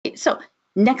So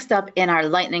next up in our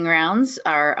lightning rounds,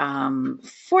 our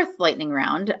fourth lightning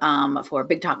round for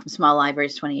Big Talk from Small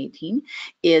Libraries 2018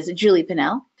 is Julie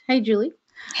Pinnell. Hi, Julie.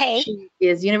 Hey. She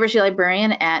is University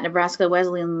Librarian at Nebraska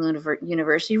Wesleyan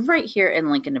University right here in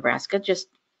Lincoln, Nebraska, just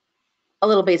a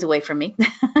little ways away from me.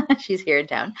 She's here in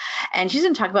town. And she's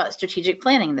going to talk about strategic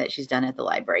planning that she's done at the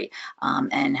library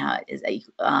and how it is a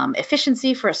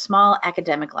efficiency for a small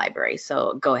academic library.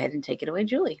 So go ahead and take it away,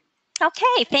 Julie.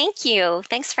 Okay, thank you.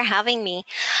 Thanks for having me.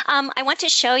 I want to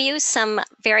show you some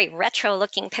very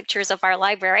retro-looking pictures of our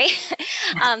library.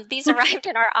 These arrived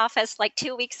in our office like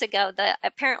 2 weeks ago.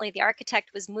 Apparently the architect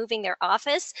was moving their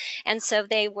office, and so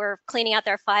they were cleaning out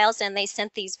their files, and they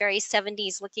sent these very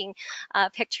 70s looking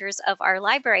pictures of our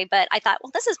library. But I thought, well,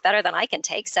 this is better than I can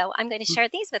take, so I'm going to share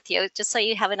these with you just so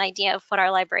you have an idea of what our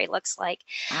library looks like.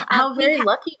 How very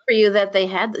lucky for you that they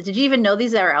had. Did you even know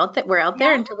these were out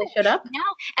there until they showed up? No,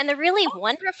 and the really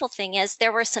wonderful thing is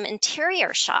there were some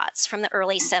interior shots from the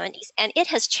early 70s, and it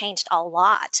has changed a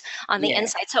lot on the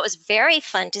inside. So it was very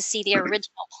fun to see the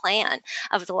original plan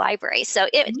of the library. So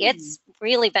it's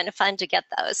really been fun to get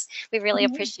those. We really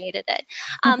appreciated it.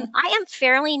 I am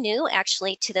fairly new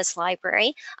actually to this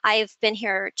library. I've been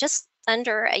here just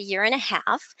under a year and a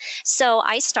half. So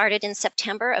I started in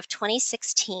September of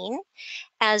 2016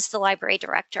 as the library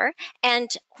director. And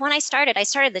when I started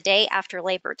the day after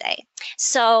Labor Day.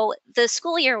 So the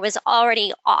school year was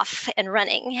already off and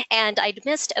running, and I'd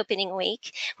missed opening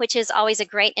week, which is always a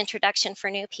great introduction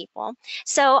for new people.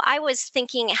 So I was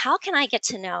thinking, how can I get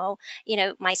to know,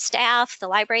 my staff, the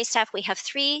library staff? We have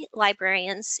 3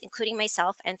 librarians, including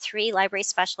myself, and 3 library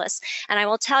specialists. And I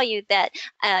will tell you that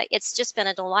it's just been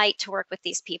a delight to work with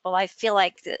these people. I feel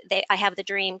like I have the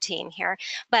dream team here,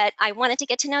 but I wanted to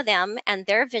get to know them and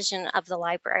their vision of the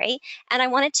library. And I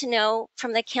wanted to know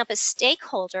from the campus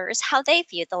stakeholders how they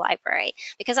viewed the library,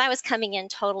 because I was coming in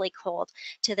totally cold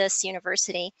to this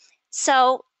university.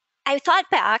 So I thought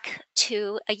back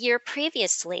to a year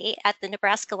previously at the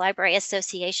Nebraska Library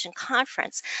Association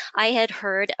conference. I had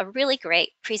heard a really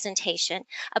great presentation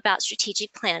about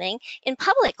strategic planning in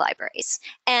public libraries.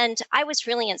 And I was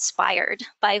really inspired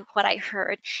by what I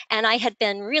heard. And I had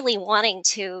been really wanting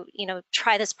to,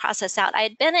 try this process out. I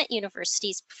had been at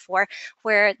universities before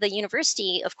where the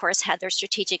university, of course, had their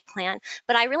strategic plan,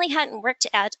 but I really hadn't worked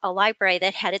at a library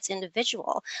that had its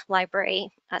individual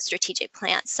library strategic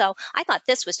plan. So I thought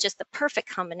this was just the perfect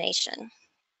combination.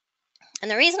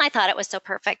 And the reason I thought it was so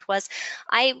perfect was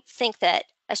I think that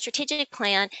a strategic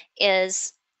plan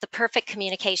is the perfect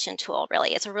communication tool,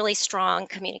 really. It's a really strong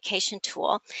communication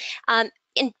tool.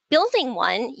 In building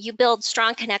one, you build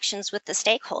strong connections with the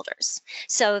stakeholders.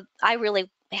 So I really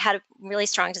had a really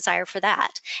strong desire for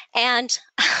that. And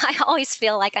I always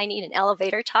feel like I need an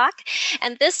elevator talk.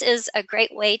 And this is a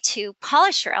great way to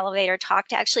polish your elevator talk,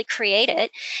 to actually create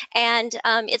it. And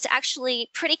it's actually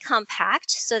pretty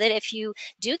compact, so that if you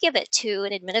do give it to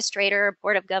an administrator,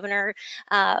 board of governor,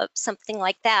 something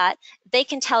like that, they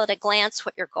can tell at a glance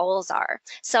what your goals are.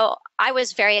 So I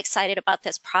was very excited about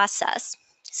this process.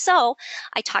 So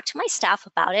I talked to my staff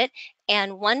about it,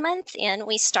 and 1 month in,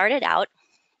 we started out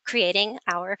creating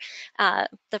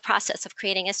the process of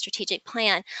creating a strategic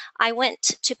plan. I went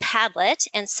to Padlet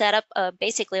and set up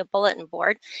basically a bulletin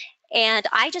board, and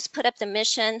I just put up the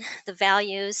mission, the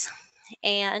values,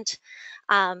 and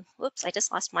whoops, I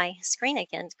just lost my screen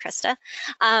again, Krista.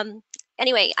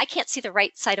 Anyway, I can't see the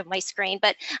right side of my screen,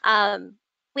 but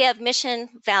we have mission,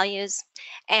 values,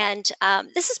 and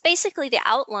this is basically the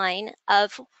outline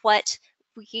of what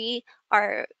we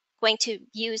are going to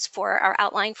use for our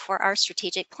outline for our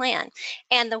strategic plan.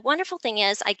 And the wonderful thing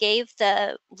is I gave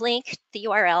the link, the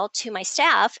URL, to my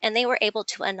staff, and they were able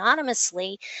to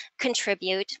anonymously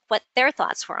contribute what their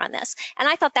thoughts were on this. And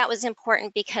I thought that was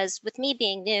important because with me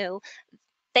being new,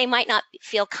 they might not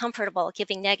feel comfortable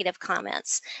giving negative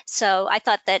comments. So I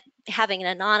thought that having an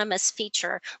anonymous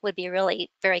feature would be really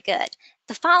very good.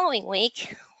 The following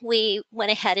week, we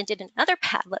went ahead and did another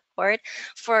Padlet board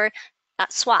for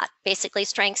SWOT, basically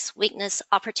strengths, weakness,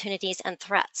 opportunities, and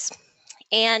threats.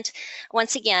 And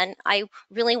once again, I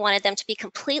really wanted them to be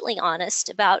completely honest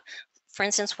about, for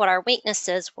instance, what our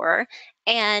weaknesses were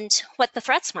and what the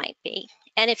threats might be.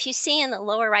 And if you see in the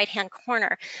lower right-hand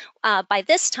corner, by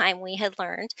this time we had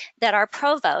learned that our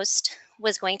provost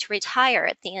was going to retire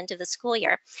at the end of the school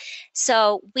year.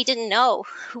 So we didn't know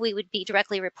who we would be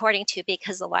directly reporting to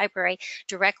because the library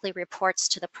directly reports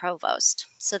to the provost.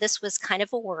 So this was kind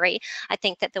of a worry. I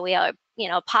think that we are,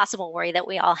 a possible worry that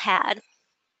we all had.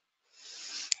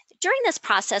 During this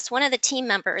process, one of the team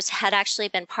members had actually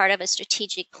been part of a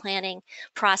strategic planning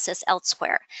process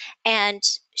elsewhere. And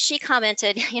she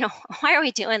commented, why are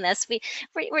we doing this?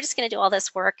 We're just going to do all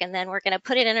this work and then we're going to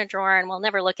put it in a drawer and we'll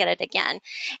never look at it again.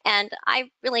 And I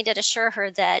really did assure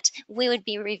her that we would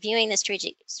be reviewing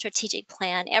the strategic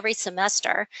plan every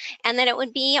semester and that it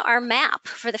would be our map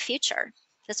for the future.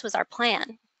 This was our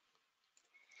plan.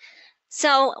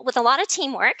 So with a lot of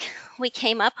teamwork, we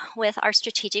came up with our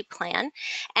strategic plan,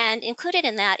 and included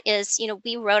in that is,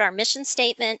 we wrote our mission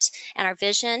statement and our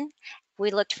vision.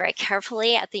 We looked very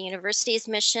carefully at the university's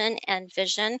mission and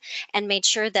vision and made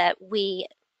sure that we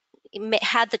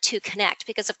had the two connect,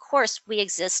 because of course we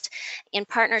exist in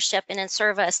partnership and in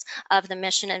service of the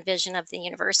mission and vision of the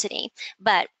university.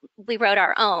 But we wrote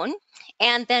our own,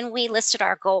 and then we listed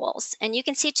our goals. And you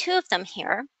can see two of them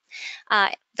here.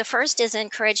 The first is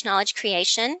encourage knowledge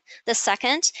creation. The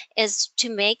second is to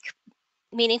make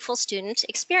meaningful student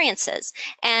experiences.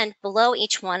 And below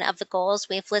each one of the goals,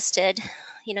 we've listed,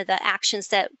 the actions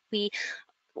that we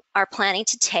are planning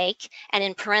to take. And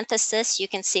in parenthesis, you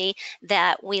can see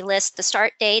that we list the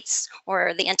start dates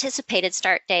or the anticipated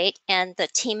start date and the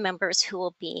team members who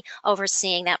will be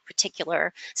overseeing that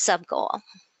particular sub-goal.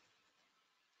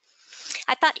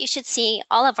 I thought you should see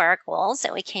all of our goals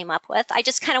that we came up with. I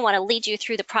just kind of want to lead you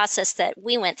through the process that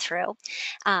we went through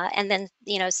and then,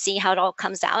 see how it all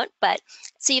comes out. But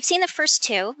so you've seen the first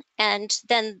two, and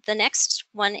then the next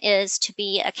one is to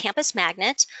be a campus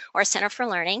magnet or a center for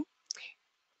learning.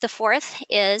 The fourth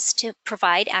is to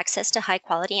provide access to high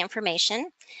quality information.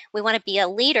 We want to be a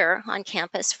leader on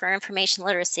campus for information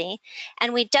literacy,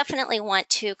 and we definitely want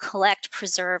to collect,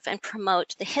 preserve, and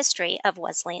promote the history of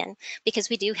Wesleyan, because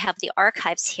we do have the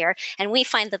archives here, and we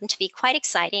find them to be quite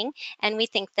exciting, and we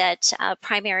think that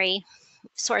primary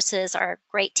sources are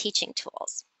great teaching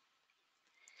tools.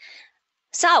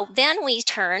 So then we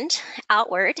turned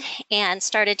outward and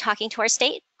started talking to our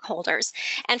stakeholders.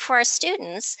 And for our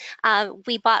students,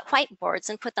 we bought whiteboards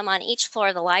and put them on each floor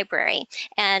of the library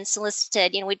and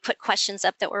solicited, we'd put questions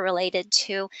up that were related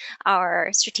to our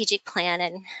strategic plan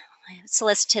and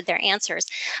solicited their answers.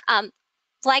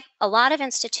 Like a lot of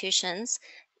institutions,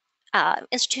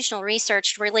 institutional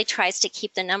research really tries to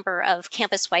keep the number of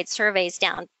campus-wide surveys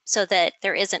down so that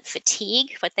there isn't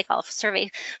fatigue, what they call survey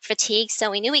fatigue.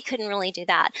 So we knew we couldn't really do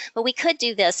that, but we could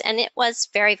do this, and it was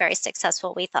very, very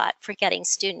successful, we thought, for getting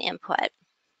student input.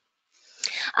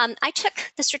 I took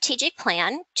the strategic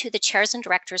plan to the chairs and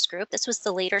directors group. This was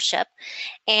the leadership,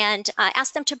 and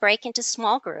asked them to break into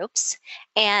small groups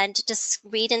and just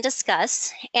read and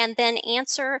discuss, and then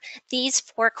answer these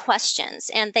 4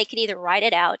 questions. And they could either write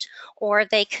it out or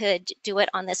they could do it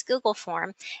on this Google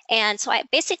form. And so I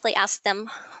basically asked them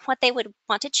what they would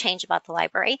want to change about the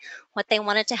library, what they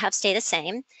wanted to have stay the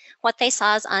same, what they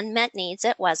saw as unmet needs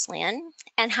at Wesleyan,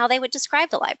 and how they would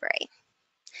describe the library.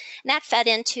 And that fed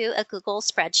into a Google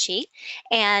spreadsheet,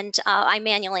 and I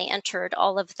manually entered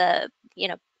all of the,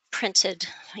 printed,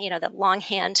 the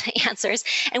longhand answers.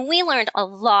 And we learned a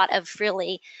lot of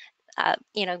really,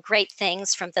 great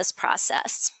things from this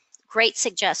process, great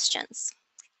suggestions.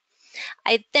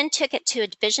 I then took it to a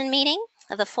division meeting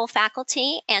of the full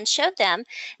faculty and showed them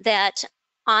that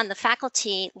on the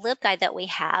faculty LibGuide that we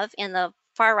have in the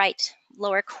far right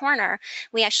lower corner,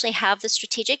 we actually have the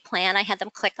strategic plan. I had them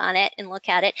click on it and look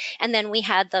at it, and then we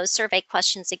had those survey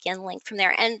questions again linked from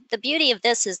there. And the beauty of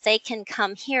this is they can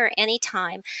come here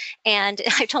anytime, and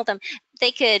I told them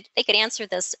they could answer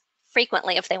this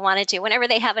frequently if they wanted to. Whenever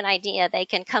they have an idea, they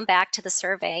can come back to the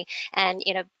survey and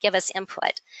give us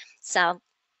input. So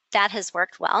that has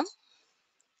worked well.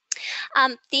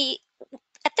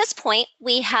 At this point,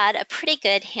 we had a pretty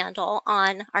good handle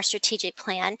on our strategic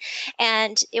plan,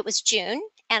 and it was June,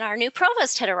 and our new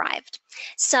provost had arrived.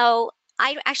 So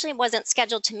I actually wasn't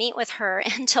scheduled to meet with her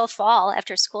until fall,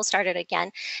 after school started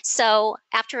again. So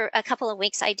after a couple of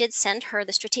weeks, I did send her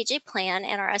the strategic plan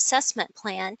and our assessment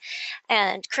plan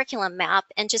and curriculum map,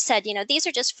 and just said, these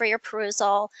are just for your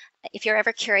perusal. If you're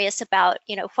ever curious about,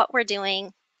 what we're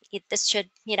doing, this should,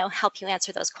 help you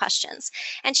answer those questions.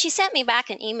 And she sent me back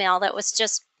an email that was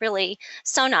just really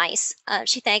so nice.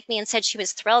 She thanked me and said she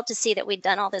was thrilled to see that we'd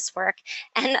done all this work.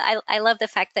 And I love the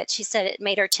fact that she said it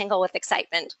made her tingle with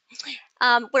excitement.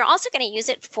 We're also going to use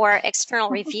it for external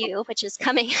review, which is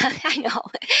coming. I know.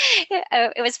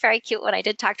 It was very cute when I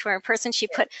did talk to her in person. She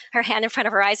put her hand in front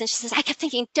of her eyes and she says, I kept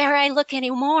thinking, dare I look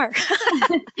anymore?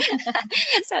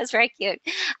 So it was very cute.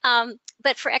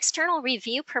 But for external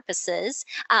review purposes,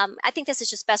 I think this is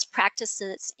just best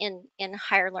practices in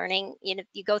higher learning.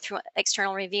 You go through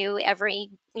external review review every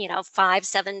 5,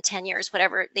 7, 10 years,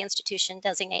 whatever the institution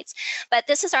designates. But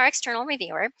this is our external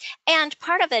reviewer, and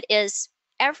part of it is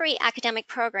every academic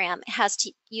program has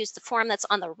to use the form that's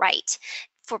on the right.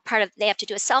 For part of, they have to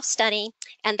do a self-study,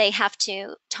 and they have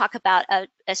to talk about a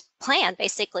plan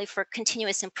basically for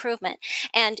continuous improvement.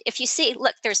 And if you see,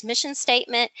 look, there's mission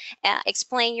statement,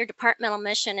 explain your departmental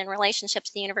mission in relationship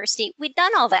to the university. We'd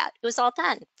done all that. It was all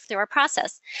done through our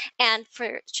process. And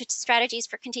for strategies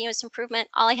for continuous improvement,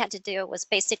 all I had to do was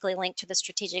basically link to the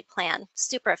strategic plan.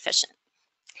 Super efficient.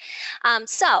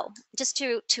 So just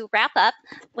to wrap up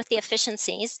with the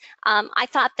efficiencies, I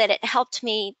thought that it helped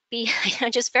me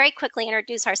just very quickly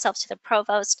introduce ourselves to the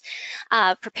provost,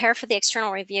 prepare for the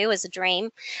external review is a dream.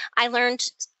 I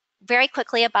learned very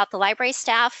quickly about the library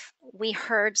staff. We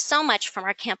heard so much from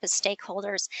our campus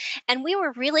stakeholders, and we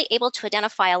were really able to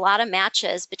identify a lot of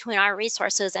matches between our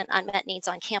resources and unmet needs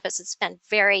on campus. It's been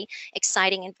very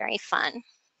exciting and very fun.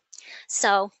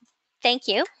 So thank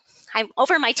you. I'm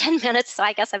over my 10 minutes, so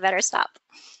I guess I better stop.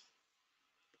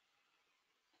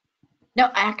 No,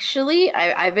 actually,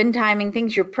 I've been timing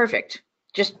things. You're perfect.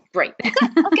 Just great.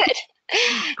 Good.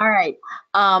 All right.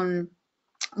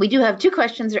 We do have 2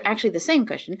 questions. They're actually the same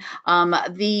question.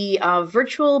 The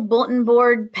virtual bulletin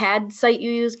board pad site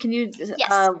you use, can you,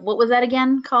 yes. What was that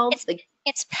again called?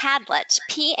 It's Padlet,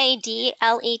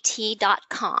 Padlet.com.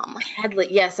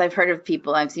 Padlet, yes, I've heard of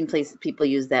people. I've seen people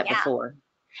use that before.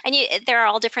 And there are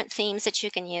all different themes that you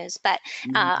can use, but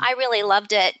I really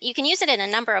loved it. You can use it in a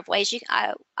number of ways.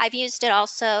 I've used it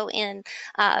also in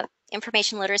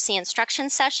information literacy instruction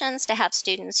sessions to have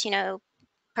students,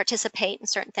 participate in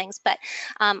certain things. But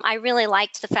I really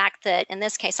liked the fact that in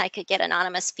this case, I could get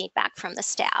anonymous feedback from the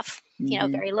staff,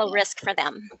 very low risk for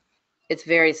them. It's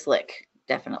very slick,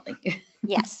 definitely.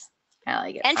 Yes. I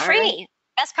like it. And free. Right.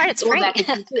 Best part, it's free.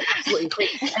 Absolutely free.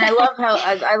 And I love how,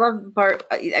 I love part,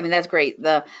 I mean, that's great.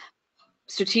 The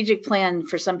strategic plan,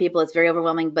 for some people, it's very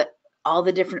overwhelming, but all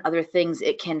the different other things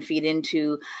it can feed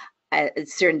into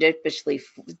serendipitously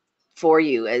for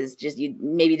you, as just you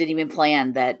maybe didn't even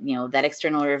plan that, that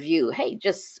external review. Hey,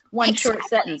 just one short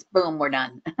sentence, boom, we're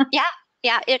done.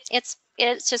 Yeah, it's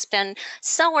just been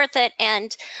so worth it.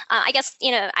 And I guess,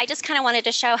 I just kind of wanted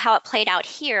to show how it played out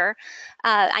here.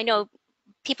 I know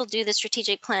people do the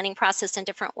strategic planning process in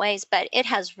different ways, but it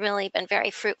has really been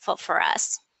very fruitful for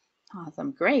us.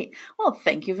 Awesome, great. Well,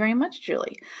 thank you very much,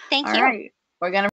 Julie. Thank you. All right, we're going to